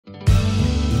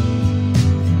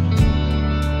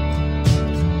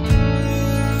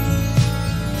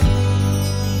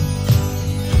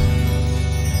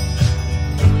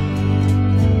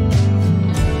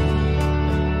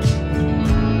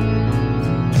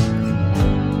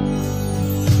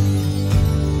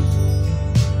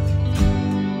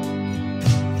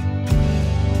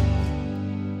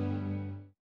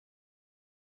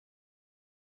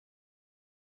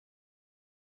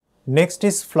Next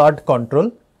is flood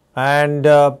control, and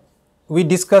we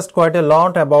discussed quite a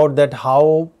lot about that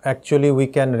how actually we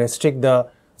can restrict the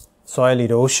soil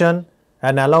erosion,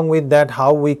 and along with that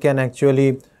how we can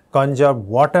actually conserve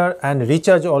water and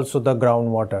recharge also the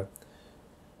groundwater.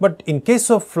 But in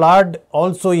case of flood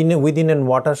also within a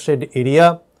watershed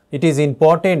area, it is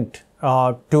important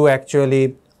to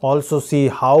actually also see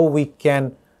how we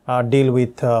can deal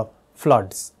with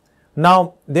floods.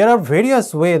 Now, there are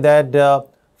various ways that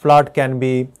flood can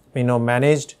be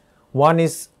managed. One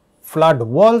is flood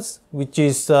walls, which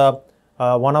is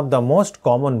one of the most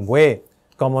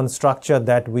common structure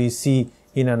that we see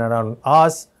in and around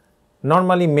us,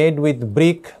 normally made with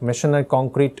brick, masonry,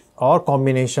 concrete, or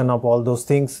combination of all those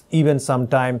things. Even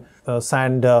sometimes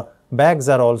sand bags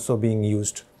are also being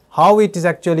used. How it is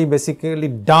actually basically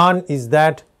done is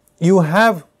that you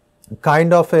have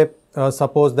kind of a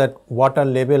suppose that water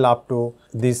level up to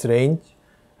this range,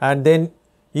 and then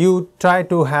you try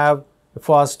to have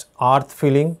first earth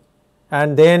filling,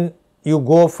 and then you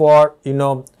go for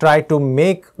try to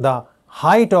make the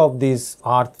height of this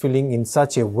earth filling in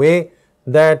such a way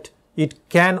that it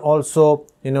can also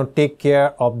take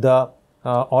care of the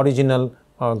original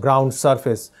ground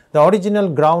surface. The original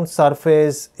ground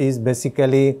surface is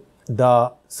basically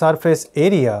the surface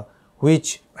area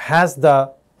which has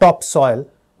the topsoil,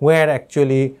 where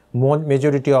actually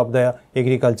majority of the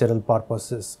agricultural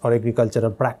purposes or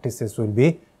agricultural practices will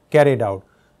be carried out.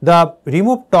 The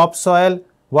removed topsoil,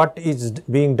 what is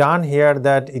being done here,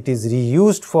 that it is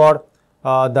reused for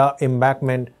the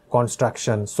embankment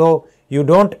construction. So, you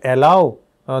don't allow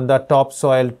the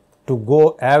topsoil to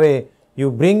go away, you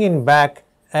bring in back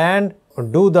and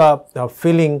do the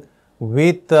filling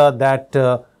with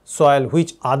that soil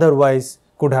which otherwise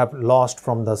could have lost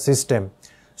from the system.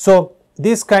 So,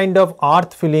 this kind of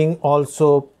earth filling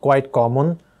also quite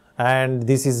common, and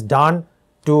this is done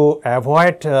to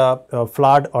avoid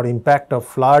flood or impact of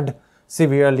flood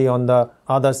severely on the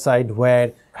other side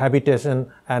where habitation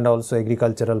and also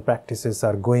agricultural practices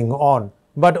are going on.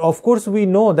 But of course, we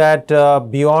know that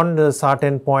beyond a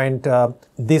certain point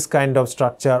this kind of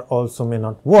structure also may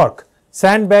not work.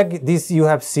 Sandbag, this you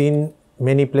have seen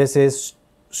many places.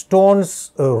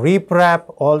 Stones, riprap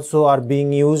also are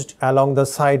being used along the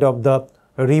side of the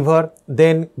river.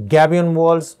 Then gabion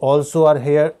walls also are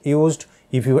here used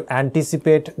if you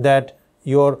anticipate that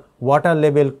your water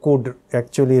level could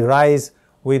actually rise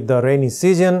with the rainy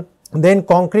season. Then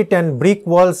concrete and brick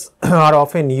walls are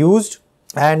often used,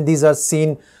 and these are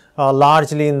seen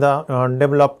largely in the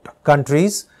developed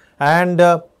countries, and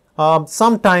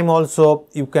sometime also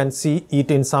you can see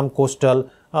it in some coastal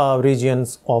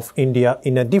regions of India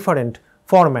in a different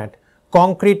format.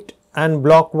 Concrete and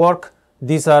block work,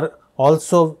 these are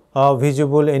also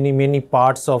visible in many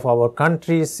parts of our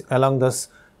countries along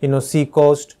the sea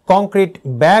coast. Concrete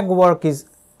bag work is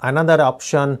another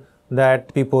option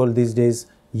that people these days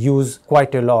use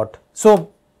quite a lot.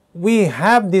 So, we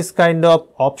have this kind of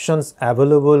options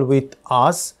available with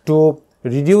us to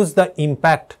reduce the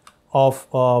impact of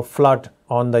flood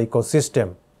on the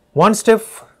ecosystem. One step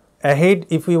ahead,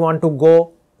 if we want to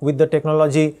go with the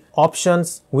technology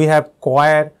options, we have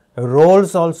coir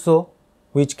rolls also,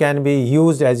 which can be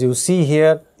used as you see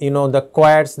here. The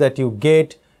coires that you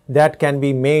get, that can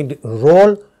be made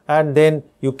roll, and then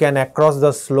you can across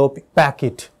the slope pack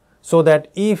it, so that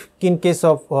if in case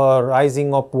of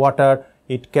rising of water,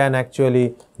 it can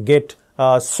actually get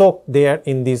soaked there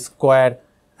in this coir,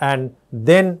 and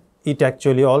then it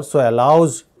actually also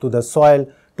allows to the soil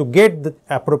to get the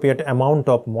appropriate amount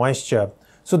of moisture.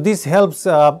 So, this helps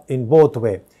in both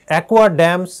way. Aqua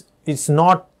dams is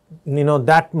not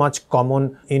that much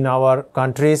common in our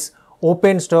countries.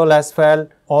 Open stall asphalt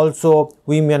also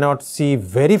we may not see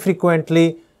very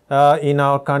frequently in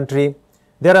our country.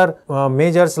 There are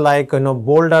measures like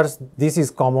boulders. This is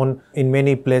common in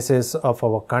many places of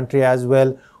our country as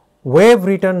well. Wave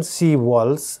return sea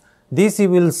walls, this you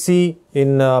will see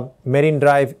in Marine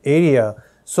Drive area.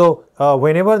 So,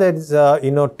 whenever there is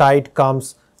tide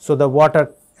comes, so the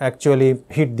water actually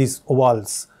hit these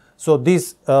walls. So,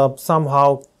 this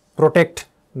somehow protect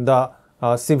the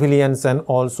civilians and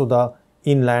also the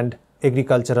inland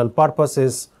agricultural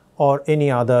purposes or any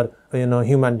other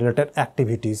human related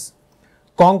activities.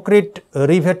 Concrete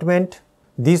revetment,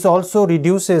 this also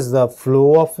reduces the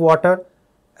flow of water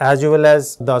as well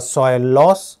as the soil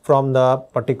loss from the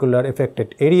particular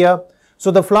affected area.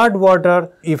 So, the flood water,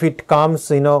 if it comes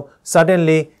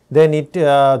suddenly, then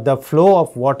the flow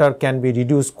of water can be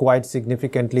reduced quite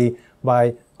significantly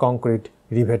by concrete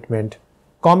revetment.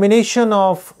 Combination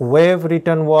of wave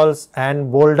return walls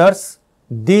and boulders,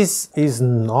 this is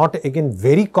not again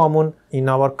very common in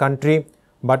our country.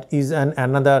 but is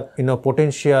another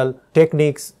potential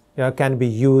techniques can be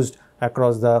used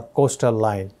across the coastal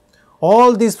line.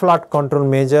 All these flood control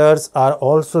measures are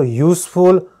also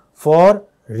useful for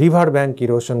riverbank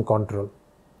erosion control.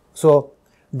 So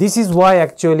this is why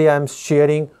actually I am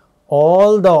sharing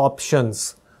all the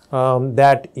options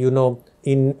that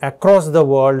in across the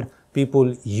world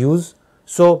people use.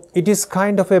 So it is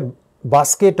kind of a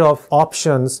basket of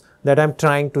options that I am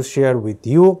trying to share with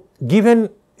you. Given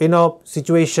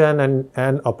situation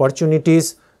and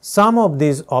opportunities, some of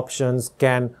these options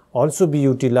can also be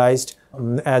utilized,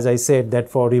 as I said, that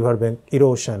for riverbank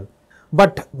erosion.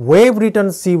 But wave return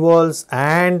seawalls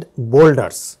and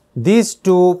boulders, these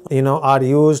two are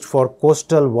used for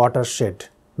coastal watershed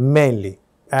mainly,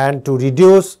 and to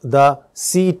reduce the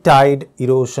sea tide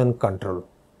erosion control.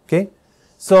 Okay.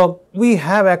 So we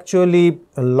have actually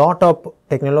a lot of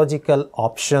technological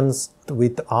options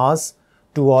with us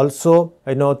to also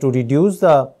to reduce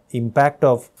the impact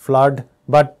of flood,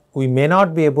 but we may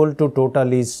not be able to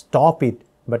totally stop it,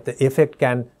 but the effect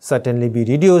can certainly be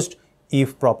reduced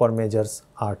if proper measures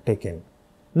are taken.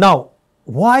 Now,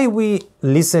 why we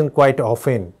listen quite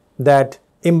often that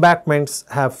embankments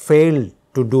have failed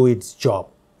to do its job?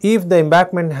 If the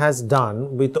embankment has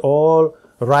done with all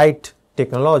right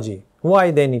technology,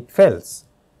 why then it fails?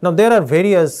 Now, there are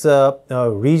various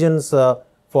reasons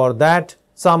for that.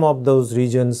 Some of those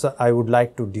reasons I would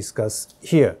like to discuss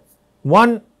here.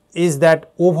 One is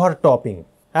that overtopping.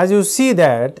 As you see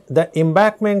that the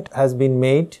embankment has been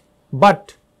made,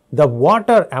 but the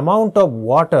amount of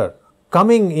water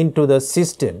coming into the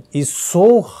system is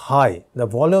so high, the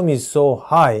volume is so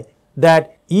high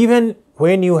that even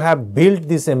when you have built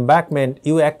this embankment,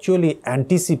 you actually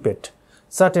anticipate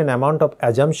certain amount of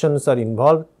assumptions are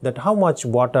involved that how much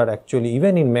water actually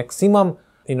even in maximum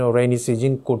rainy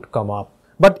season could come up.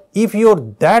 But if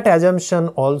that assumption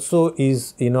also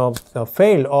is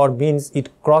failed, or means it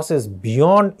crosses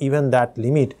beyond even that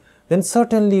limit, then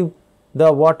certainly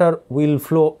the water will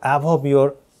flow above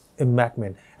your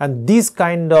embankment, and these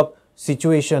kind of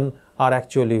situation are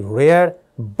actually rare,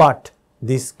 but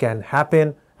this can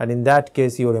happen, and in that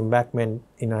case your embankment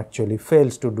actually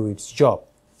fails to do its job.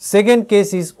 Second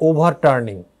case is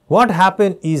overturning. What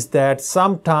happens is that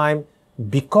sometime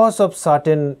because of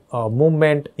certain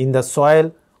movement in the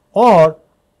soil, or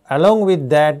along with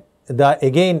that the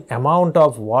again amount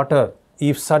of water,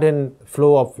 if sudden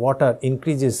flow of water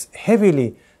increases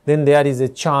heavily, then there is a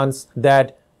chance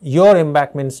that your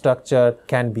embankment structure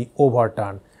can be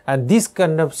overturned, and this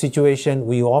kind of situation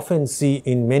we often see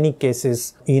in many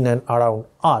cases in and around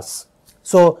us.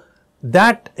 So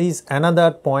that is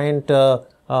another point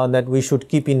that we should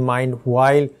keep in mind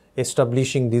while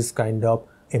establishing this kind of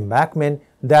embankment,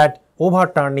 that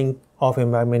overturning of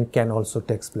embankment can also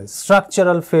take place.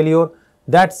 Structural failure,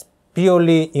 that's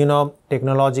purely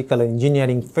technological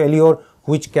engineering failure,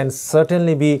 which can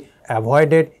certainly be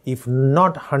avoided, if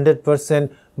not 100%,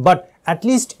 but at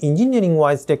least engineering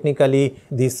wise technically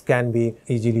this can be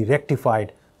easily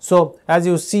rectified. So as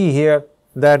you see here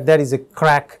that there is a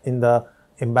crack in the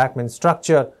embankment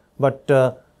structure, but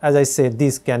as I said,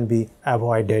 this can be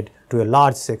avoided to a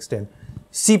large extent.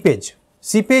 Seepage.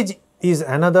 Seepage is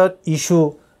another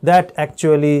issue that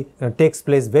actually takes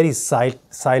place very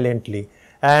silently,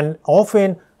 and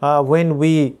often when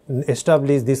we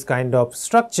establish this kind of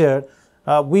structure,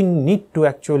 we need to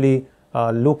actually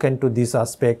look into this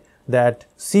aspect that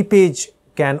seepage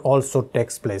can also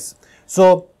take place.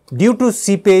 So due to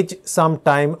seepage,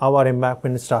 sometime our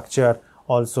embankment structure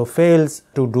also fails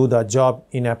to do the job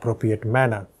in appropriate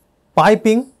manner.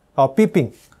 Piping or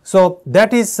peeping. So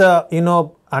that is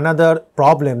another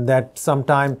problem, that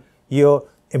sometime your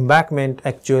embankment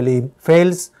actually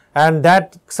fails, and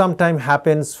that sometimes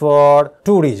happens for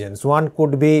two reasons. One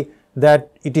could be that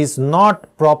it is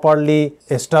not properly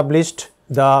established,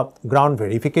 the ground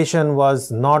verification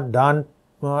was not done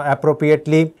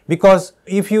appropriately, because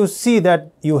if you see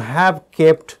that you have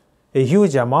kept a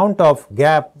huge amount of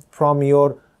gap from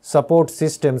your support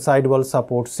system, sidewall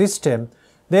support system,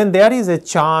 then there is a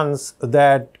chance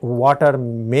that water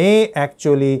may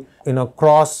actually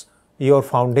cross your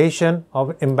foundation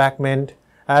of embankment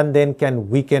and then can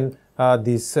weaken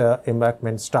this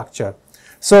embankment structure.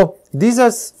 So these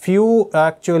are few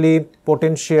actually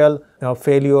potential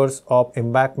failures of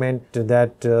embankment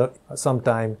that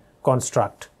sometime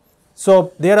construct.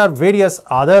 So there are various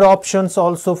other options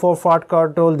also for flood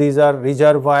control. These are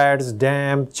reservoirs,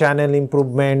 dam, channel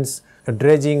improvements,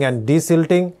 dredging and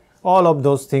desilting. All of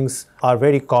those things are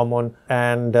very common,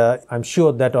 and I'm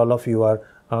sure that all of you are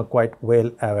quite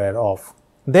well aware of.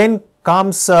 Then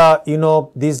comes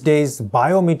these days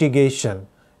biomitigation.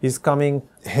 is coming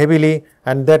heavily,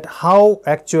 and that how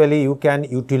actually you can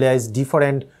utilize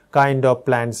different kind of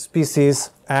plant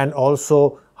species, and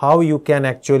also how you can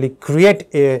actually create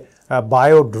a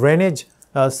bio drainage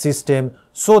system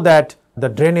so that the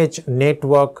drainage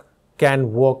network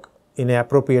can work in an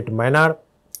appropriate manner.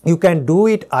 You can do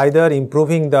it either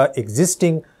improving the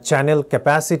existing channel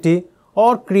capacity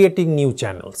or creating new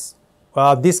channels.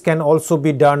 This can also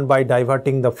be done by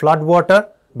diverting the flood water,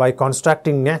 by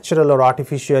constructing natural or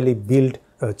artificially built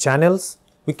channels.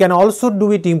 We can also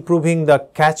do it improving the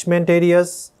catchment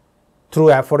areas through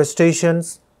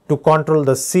afforestations to control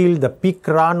the silt, the peak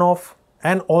runoff,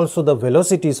 and also the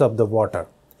velocities of the water.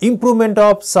 Improvement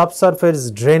of subsurface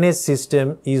drainage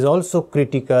system is also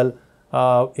critical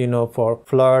for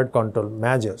flood control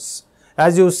measures.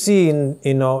 As you see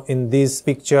in this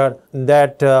picture,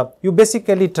 that you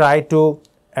basically try to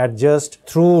adjust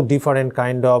through different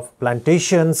kind of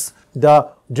plantations. The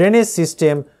drainage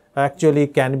system actually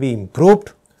can be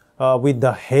improved with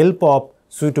the help of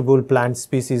suitable plant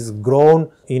species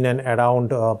grown in and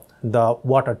around the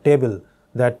water table,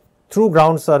 that through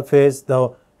ground surface the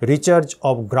recharge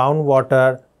of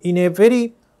groundwater in a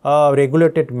very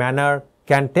regulated manner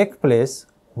can take place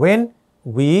when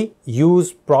we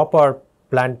use proper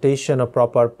plantation or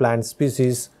proper plant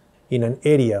species in an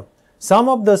area. Some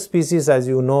of the species, as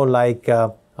you know, like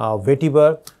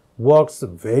vetiver, works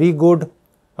very good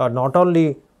not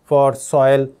only for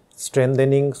soil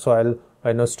strengthening, soil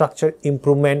structure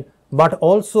improvement, but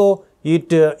also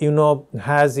it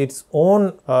has its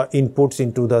own inputs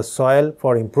into the soil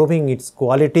for improving its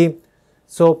quality.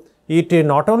 So it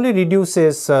not only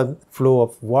reduces flow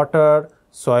of water,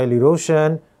 soil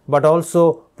erosion, but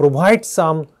also provides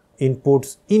some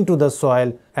inputs into the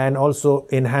soil and also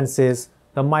enhances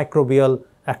the microbial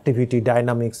activity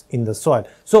dynamics in the soil.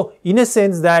 So in a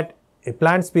sense that a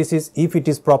plant species, if it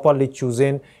is properly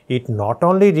chosen, it not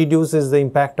only reduces the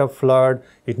impact of flood,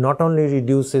 it not only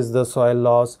reduces the soil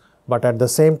loss, but at the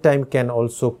same time can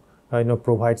also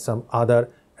provide some other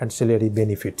ancillary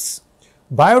benefits.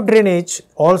 Biodrainage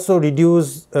also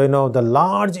reduce the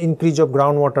large increase of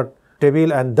groundwater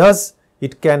table, and thus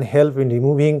it can help in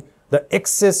removing the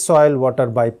excess soil water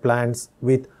by plants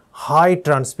with high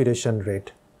transpiration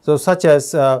rate. So such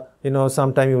as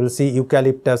sometime you will see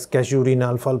eucalyptus, casuarina,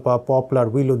 alfalfa, poplar,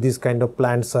 willow, these kind of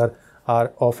plants are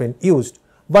often used.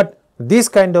 But this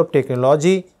kind of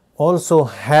technology also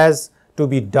has to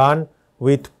be done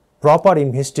with proper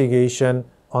investigation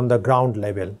on the ground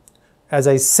level. As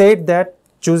I said, that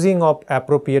choosing of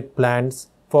appropriate plants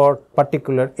for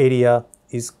particular area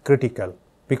is critical,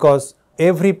 because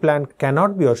every plant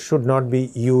cannot be or should not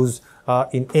be used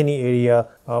in any area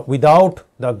without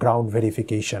the ground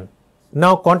verification.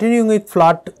 Now continuing with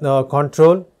flood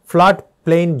control, flood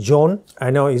plain zone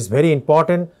is very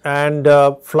important, and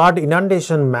flood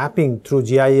inundation mapping through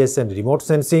GIS and remote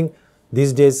sensing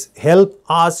these days help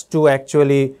us to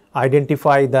actually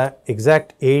identify the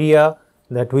exact area,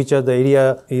 that which of the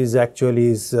area is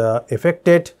actually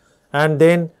affected, and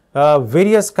then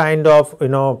various kind of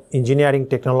engineering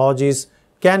technologies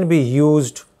can be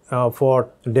used for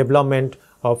development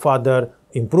or further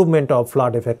improvement of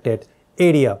flood affected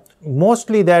area.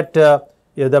 Mostly that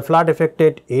the flood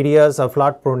affected areas or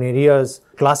flood prone areas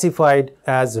classified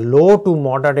as low to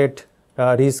moderate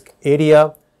risk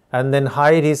area, and then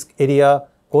high risk area,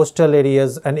 coastal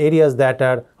areas, and areas that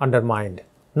are undermined.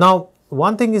 Now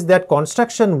one thing is that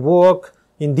construction work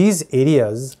in these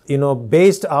areas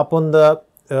based upon the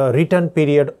return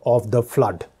period of the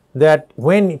flood, that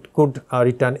when it could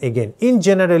return again. In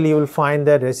general, you will find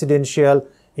that residential,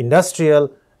 industrial,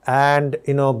 and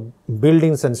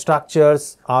buildings and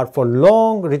structures are for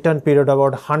long return period,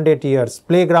 about 100 years.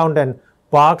 Playground and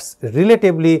parks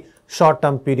relatively short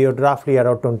term period, roughly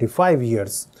around 25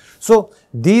 years. So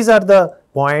these are the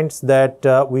points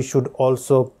that we should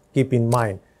also keep in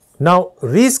mind. Now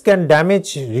risk and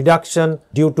damage reduction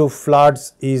due to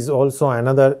floods is also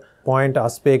another point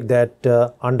aspect that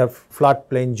under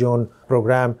floodplain zone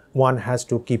program one has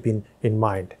to keep in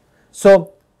mind.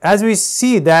 So as we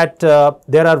see that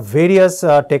there are various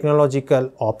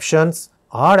technological options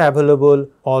are available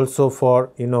also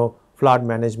for flood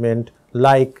management,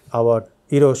 like our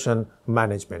erosion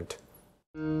management.